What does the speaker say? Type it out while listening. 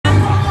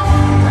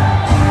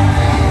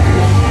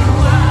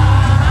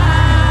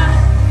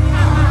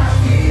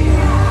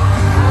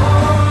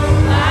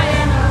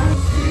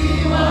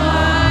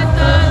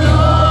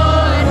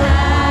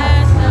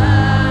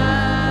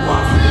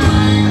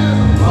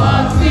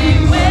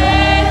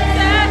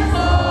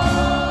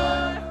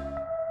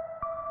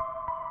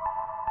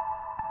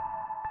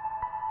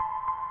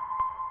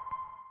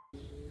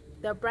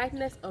the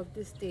brightness of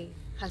this day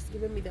has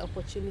given me the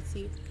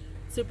opportunity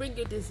to bring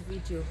you this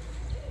video.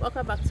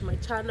 Welcome back to my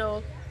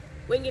channel,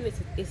 Winging It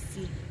with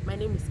Bassey. My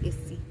name is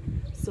Bassey.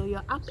 So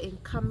your up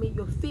and coming,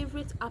 your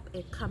favorite up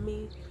and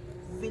coming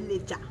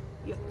villager,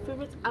 your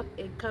favorite up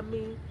and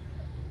coming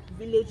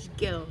village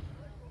girl,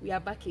 we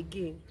are back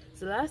again.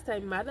 So last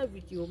time in my other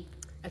video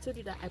I told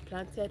you that I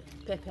planted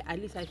pepper.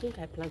 At least I think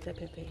I planted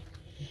pepper,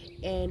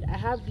 and I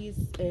have these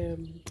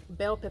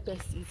bell pepper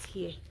seeds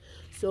here.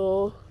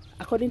 So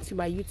according to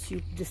my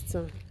YouTube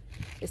distance,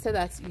 it said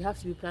that you have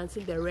to be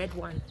planting the red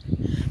one,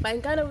 but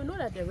in Ghana we know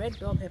that the red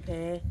bell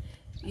pepper,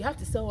 you have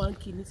to sell 1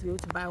 kidney to be able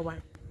to buy one,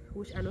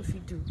 which I know if you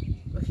do.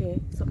 Okay,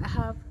 so I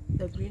have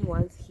the green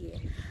ones here.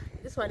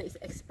 This one is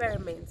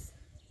experiment.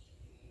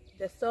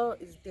 The soil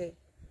is there,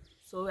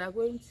 so we are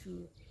going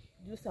to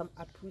do some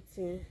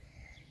uprooting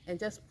and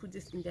just put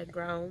this in the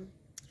ground.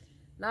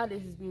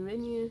 Nowadays it's been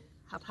raining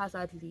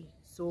haphazardly,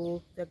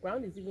 so the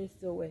ground is even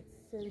still wet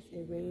since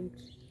it rained.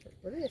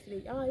 Was it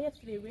yesterday? Oh,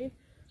 yesterday it rained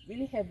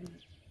really heavily.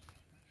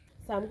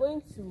 So I'm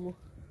going to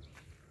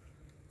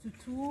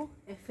 2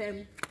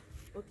 FM.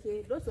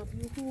 Okay, those of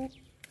you who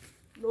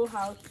know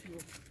how to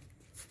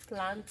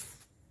plant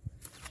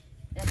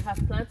and have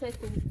planted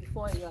things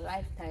before in your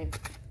lifetime,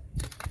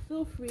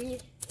 feel free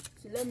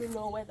to let me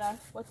know whether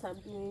what I'm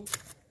doing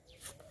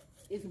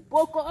is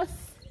bogus,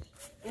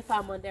 if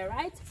I'm on the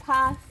right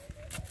path,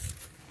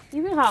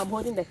 even how I'm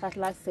holding the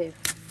cutlass safe.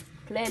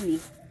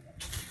 Clearly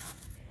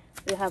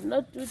we have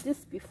not done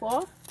this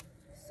before,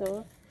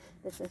 so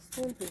there's a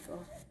stone here.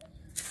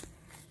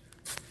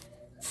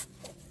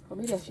 Or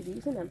maybe I should be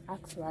using an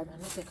axe rather,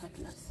 not a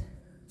cutlass.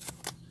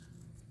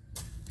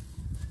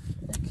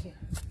 Okay.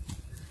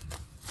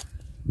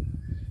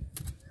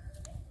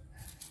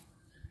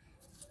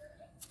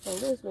 So I'm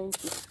just going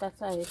to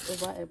scatter it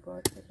over a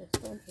broad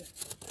stone here.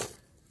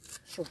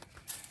 Sure.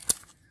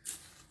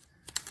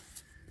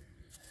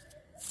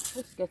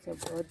 Let's get a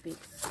broad base.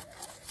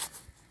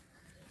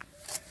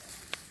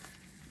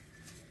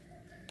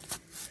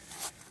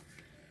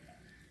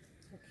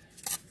 Okay.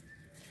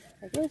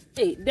 I guess,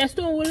 hey, the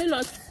stone will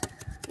not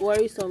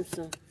worry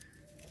something.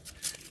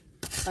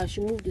 I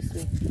should move this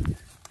way.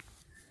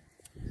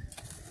 I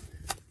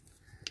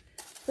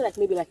feel like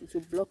maybe like it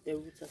will block the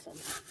roots or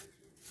something.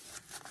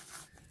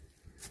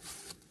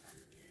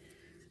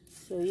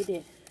 So you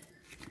there.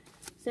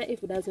 Say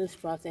if it doesn't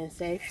sprout and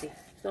say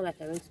it's not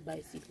like I went to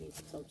buy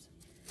seedlings or something.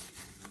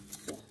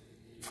 So.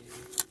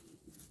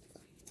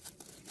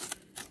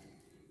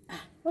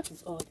 What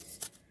is all this?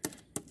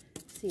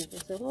 See,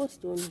 there's a whole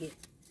stone here.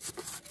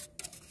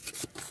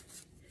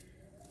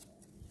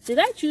 Did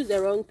I choose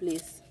the wrong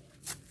place?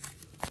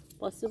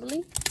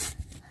 Possibly.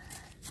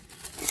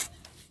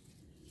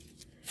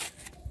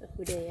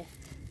 Okay, there.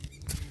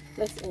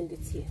 Let's end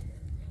it here.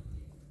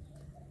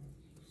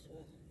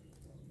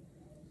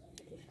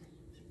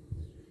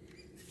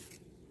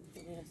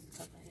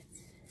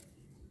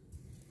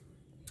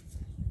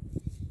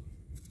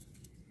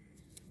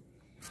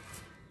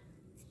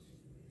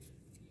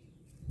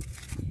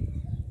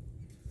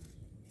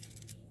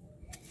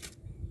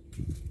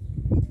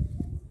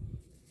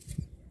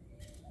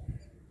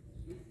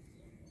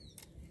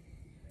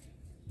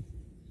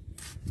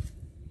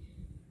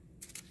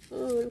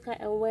 Oh, look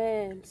at a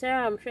worm.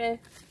 Sarah, I'm sure.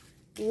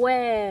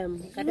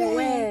 Worm. Look at a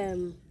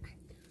worm.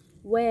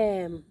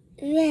 Worm.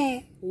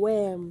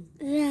 Worm.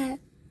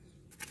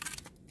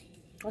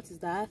 What is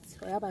that?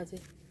 What about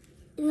it?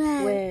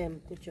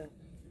 Worm. Good job.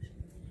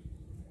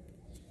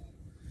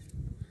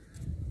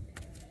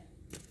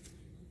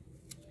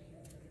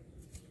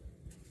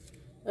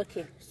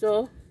 Okay,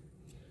 so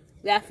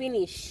we are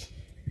finished.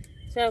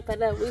 So,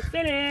 we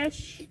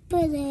finish.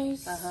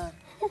 Finish.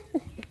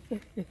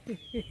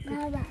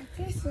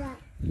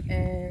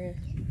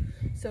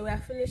 So we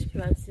are finished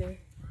planting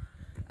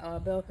our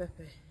bell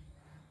pepper.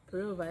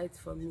 Pray over it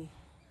for me.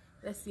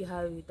 Let's see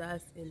how it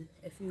does in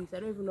a few weeks.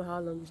 I don't even know how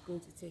long it's going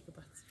to take,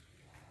 but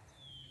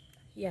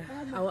yeah,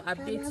 I will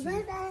update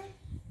you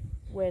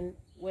when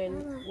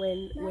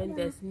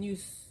there's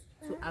news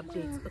to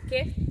update.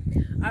 Okay,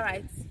 all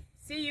right,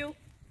 see you.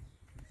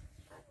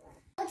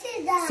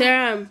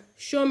 Sarah,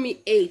 show me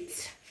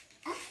 8.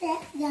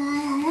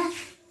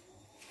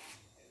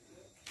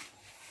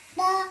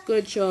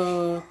 Good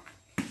job.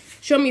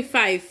 Show me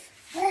 5.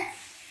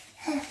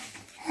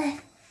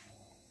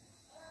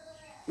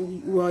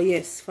 Well,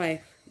 yes, 5.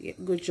 Yeah,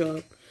 good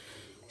job.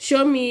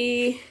 Show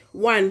me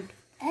 1.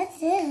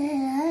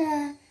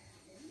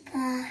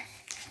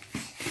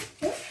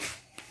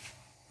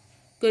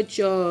 Good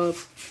job.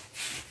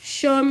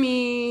 Show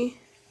me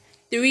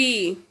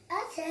 3.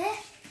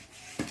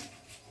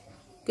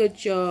 Good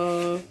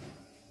job.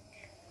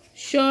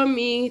 Show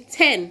me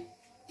 10.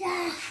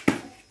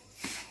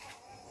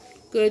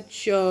 Good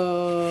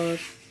job.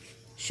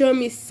 Show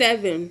me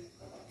 7.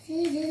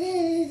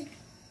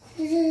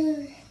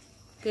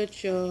 Good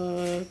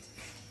job.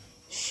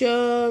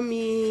 Show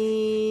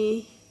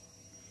me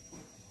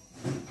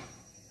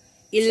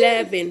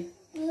 11.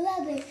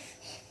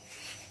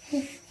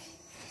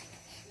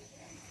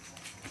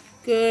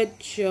 Good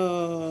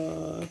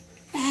job.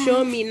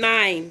 Show me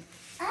 9.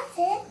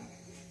 Okay.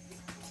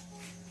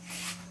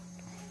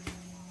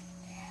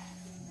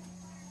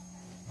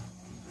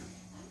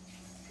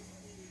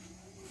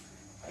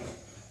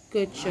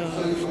 Good job.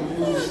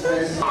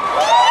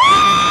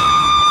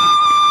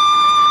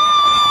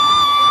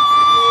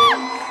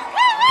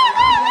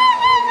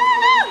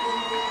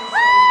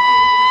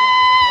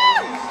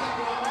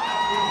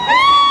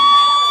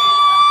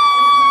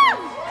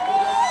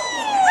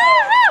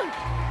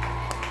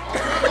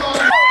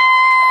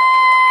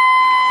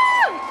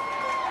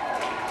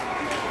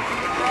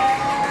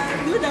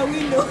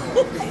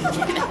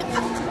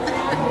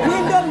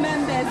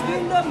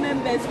 Window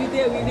members, we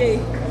day.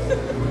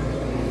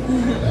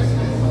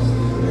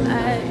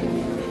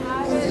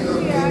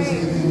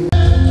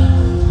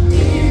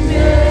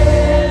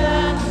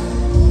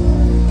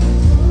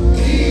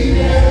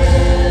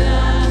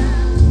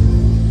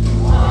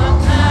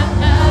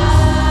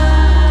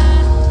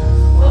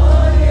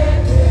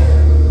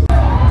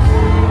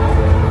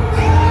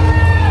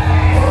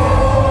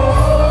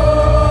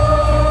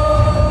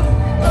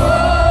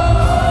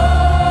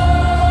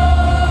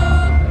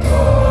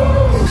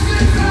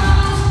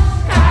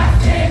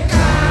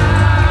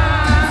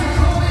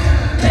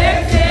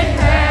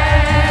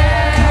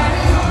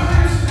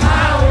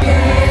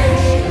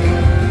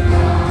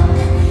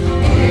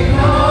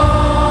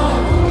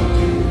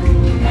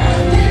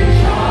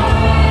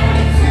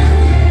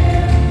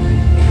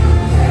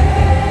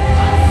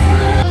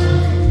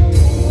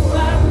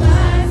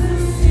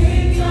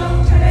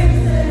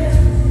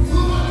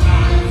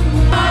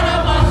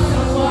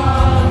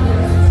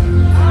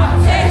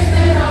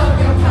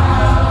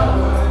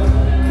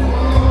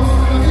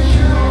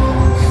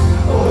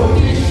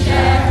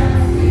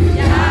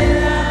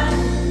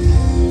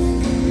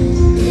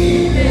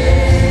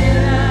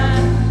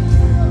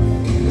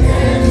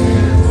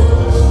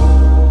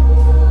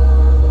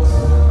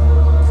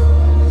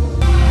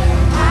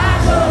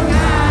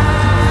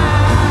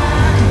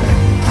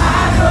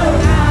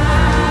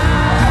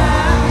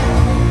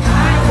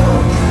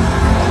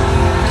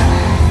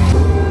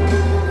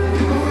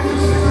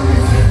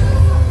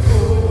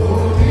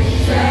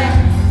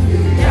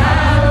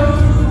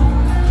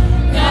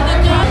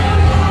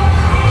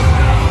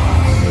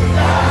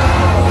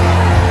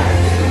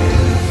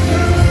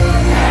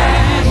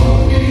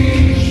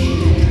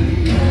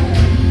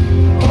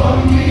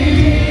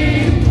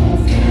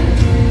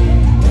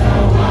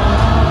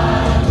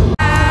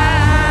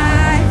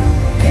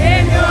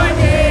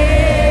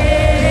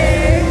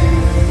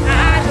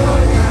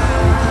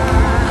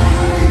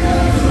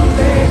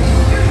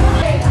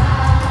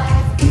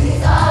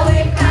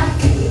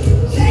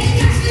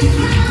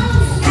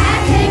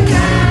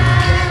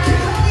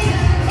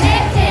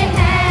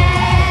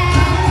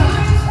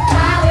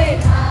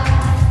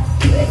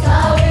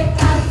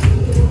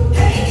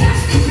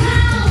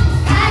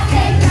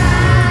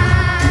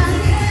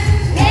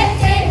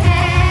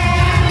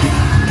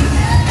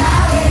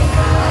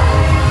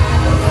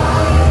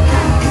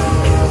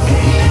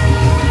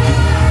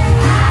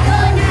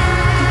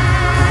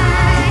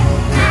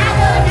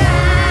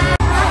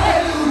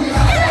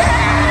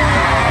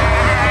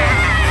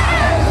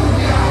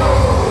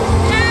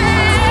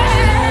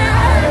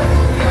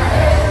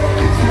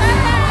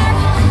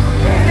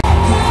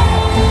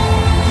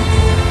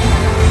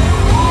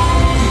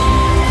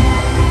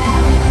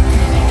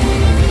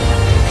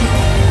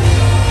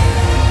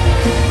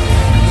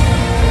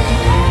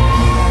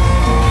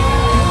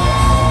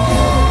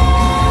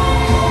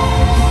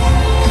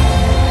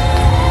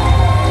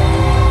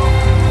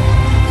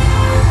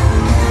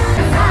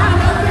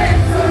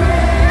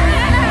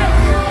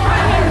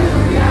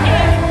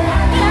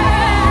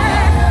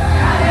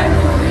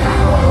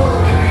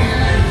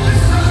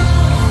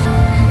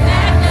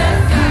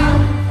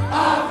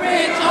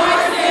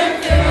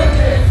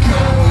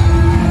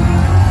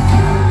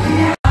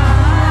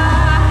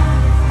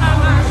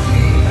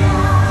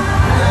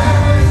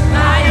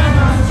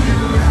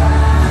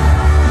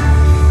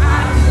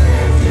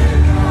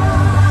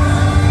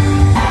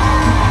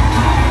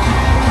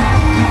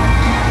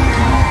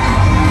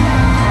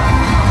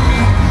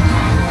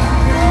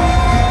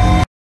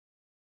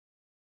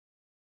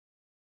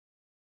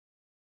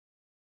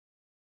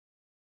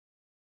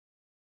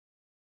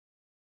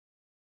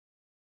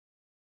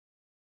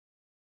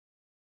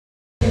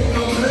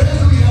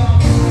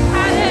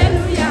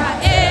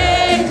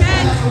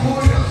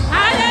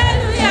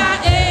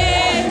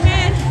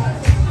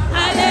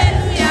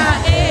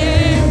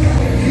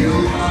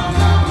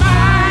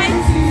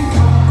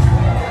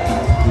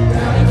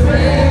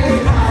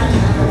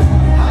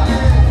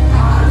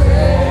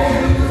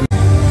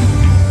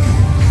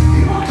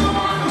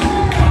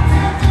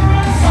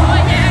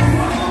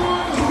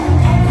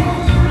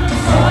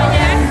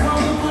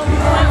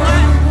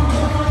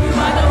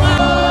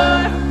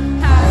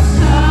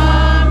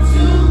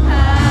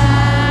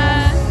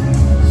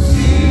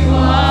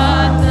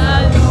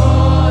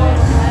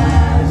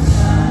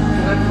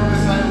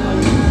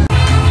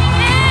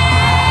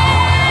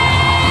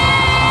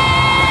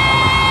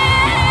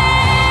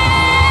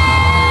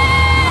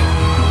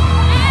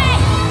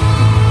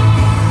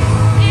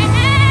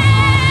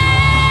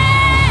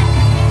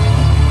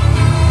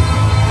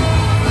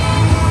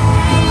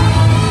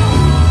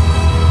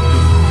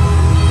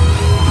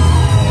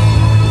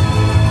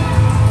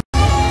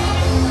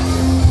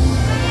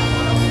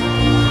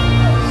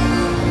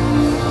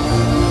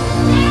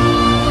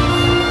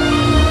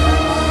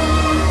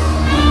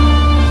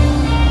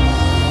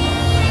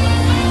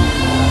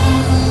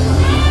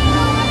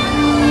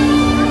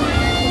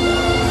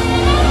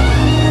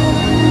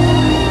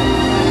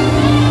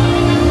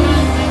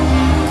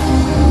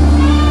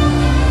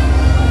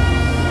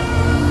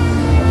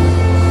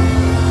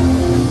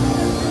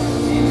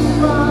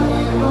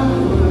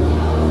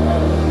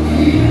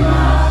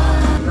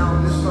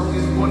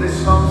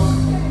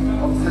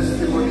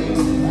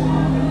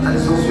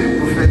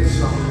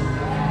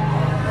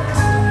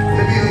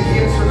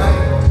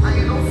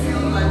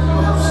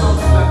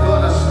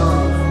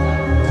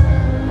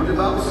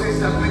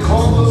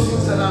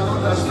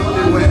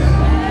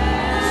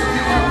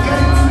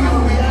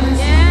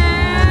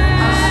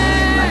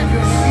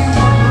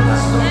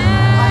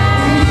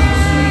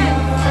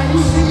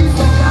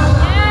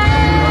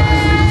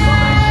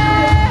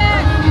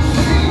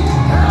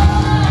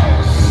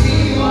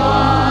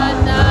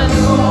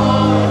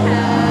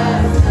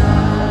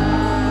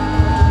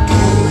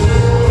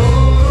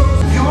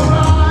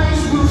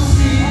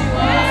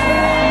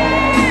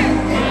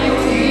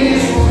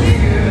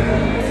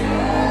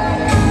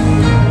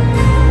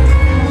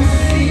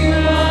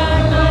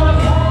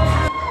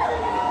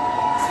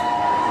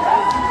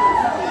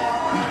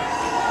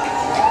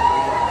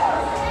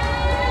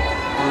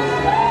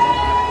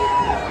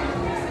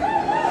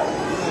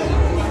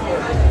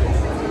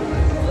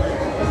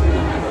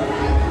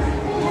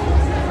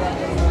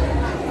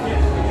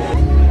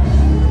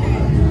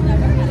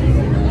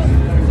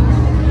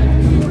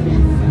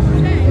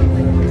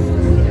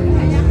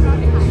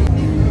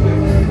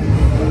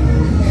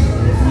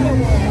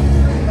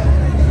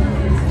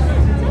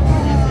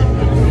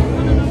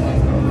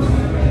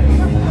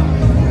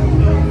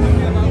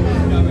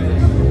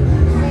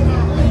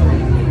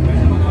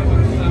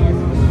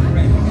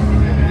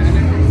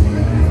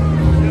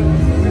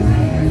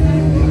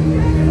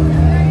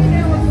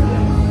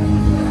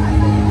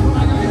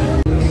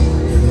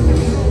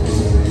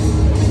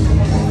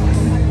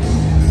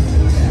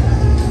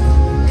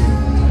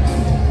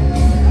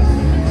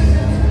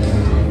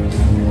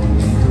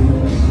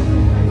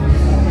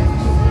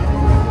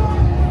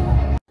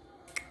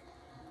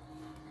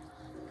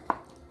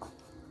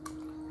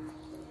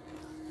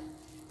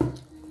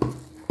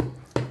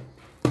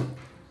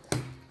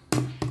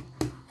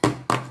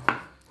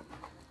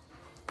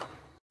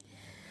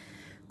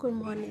 Good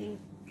morning.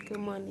 Good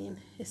morning.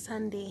 It's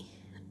Sunday.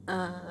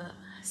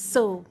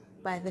 So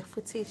by the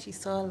footage you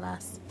saw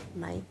last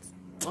night,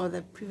 or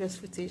the previous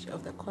footage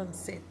of the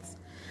concert,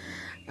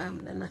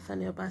 the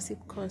Nathaniel Bassey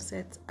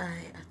concert I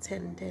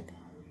attended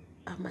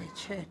at my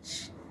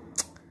church,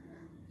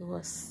 it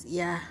was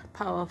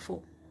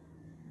powerful.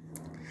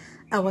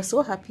 I was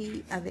so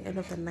happy at the end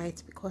of the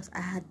night because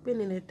I had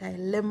been in a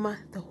dilemma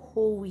the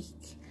whole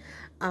week.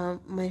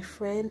 My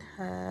friend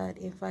had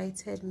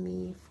invited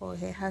me for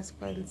her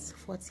husband's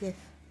 40th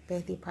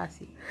birthday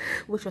party,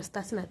 which was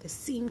starting at the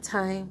same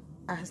time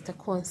as the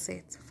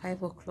concert,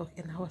 5 o'clock,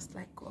 and I was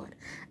like, God,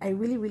 I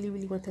really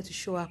wanted to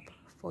show up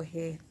for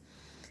her,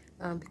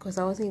 because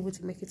I wasn't able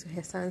to make it to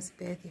her son's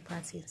birthday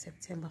party in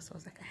September. So I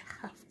was like,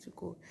 I have to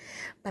go.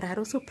 But I had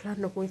also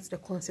planned on going to the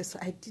concert, so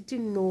I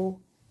didn't know.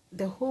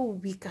 The whole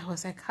week I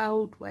was like,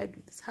 how do I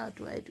do this? How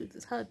do I do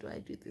this? How do I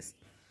do this?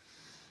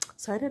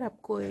 So I ended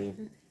up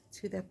going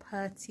to the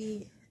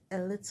party a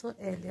little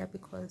earlier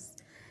because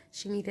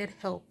she needed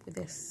help with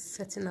the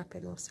setting up,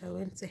 and also I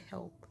went to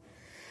help.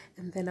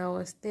 And then I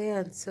was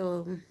there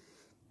until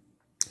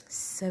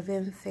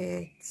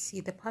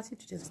 7:30. The party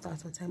didn't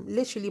start on time.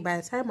 Literally by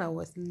the time I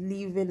was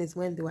leaving is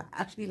when they were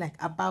actually like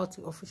about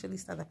to officially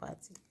start the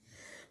party.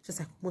 It was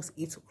like almost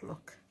 8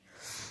 o'clock.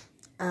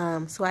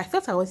 So I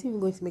thought I wasn't even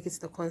going to make it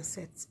to the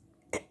concert.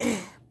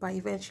 But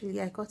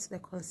eventually I got to the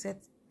concert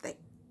like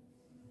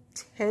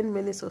 10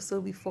 minutes or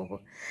so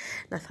before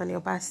Nathaniel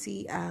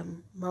Bassey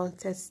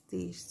mounted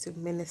stage to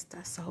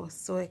minister. So I was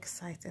so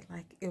excited.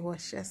 Like, it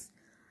was just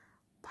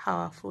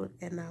powerful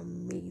and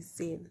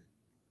amazing.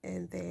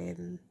 And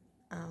then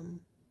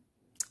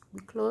we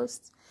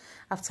closed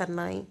after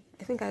 9.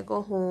 I think I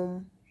got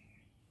home.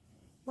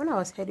 When I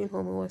was heading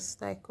home, it was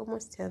like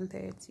almost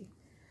 10:30.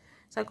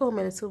 So I got home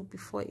a little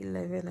before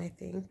 11, I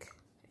think.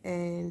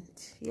 And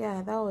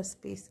yeah, that was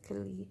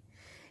basically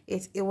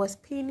it. It was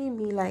paining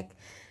me. Like,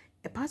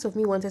 a part of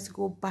me wanted to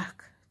go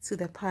back to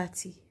the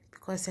party,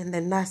 because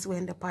then that's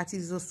when the party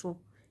is also,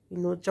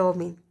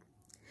 jamming.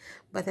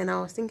 But then I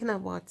was thinking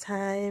about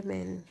time,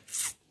 and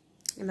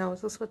I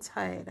was also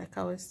tired. Like,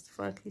 I was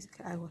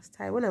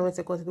tired. When I went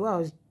to go to the way I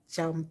was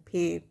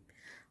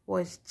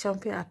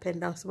jumping up and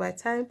down. So by the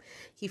time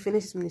he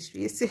finished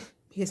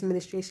his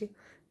ministration,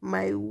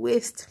 my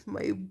waist,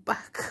 my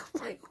back,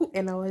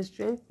 and I was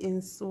drenched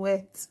in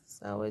sweat.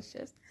 So I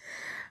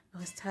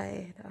was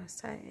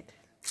tired.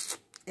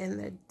 And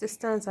the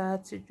distance I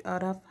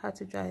would have had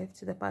to drive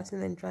to the party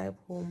and then drive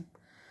home.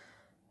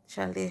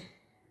 Charlie,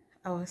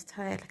 I was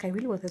tired. Like, I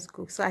really wanted to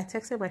go. So I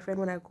texted my friend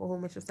when I go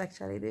home, and she was like,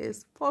 Charlie, it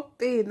is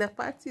popping. The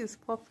party is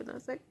popping. I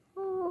was like,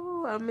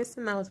 oh, I'm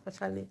missing out. But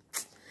Charlie,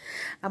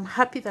 I'm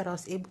happy that I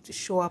was able to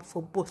show up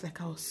for both. Like,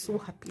 I was so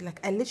happy. Like,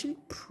 I literally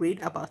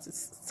prayed about it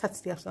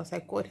Saturday after. I was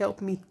like, God, help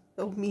me.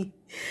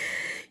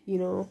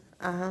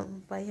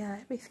 But yeah,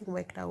 everything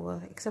worked out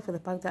well, except for the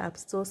fact that I'm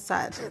still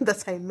sad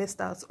that I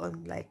missed out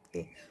on like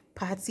the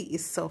party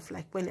itself,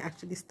 like when it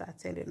actually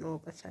started and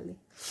all. But Charlie,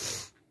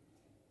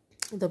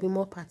 there'll be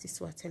more parties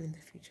to attend in the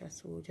future,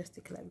 so we'll just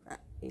take it like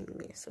that.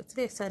 Anyway, so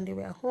today is Sunday,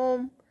 we're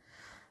home.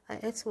 I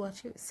ate to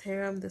watch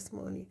serum this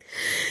morning.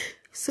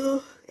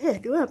 So yeah,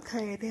 I'm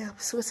tired. Yeah, I'm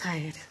so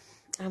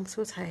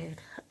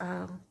tired.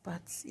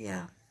 But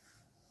yeah,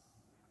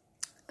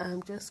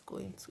 I'm just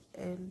going to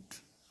end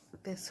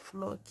this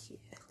vlog here.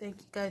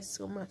 Thank you guys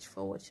so much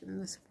for watching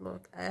this vlog.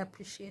 I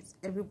appreciate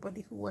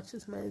everybody who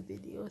watches my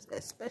videos,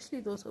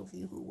 especially those of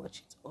you who watch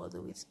it all the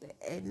way to the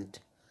end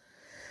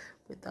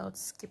without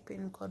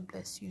skipping. God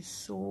bless you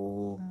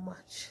so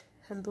much.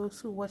 And those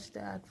who watch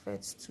the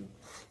adverts too,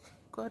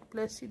 God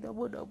bless you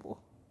double.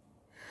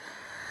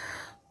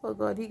 Oh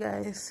God, you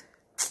guys.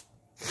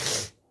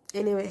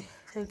 Anyway,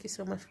 thank you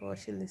so much for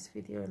watching this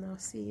video, and I'll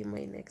see you in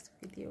my next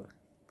video.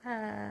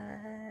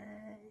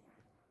 Bye.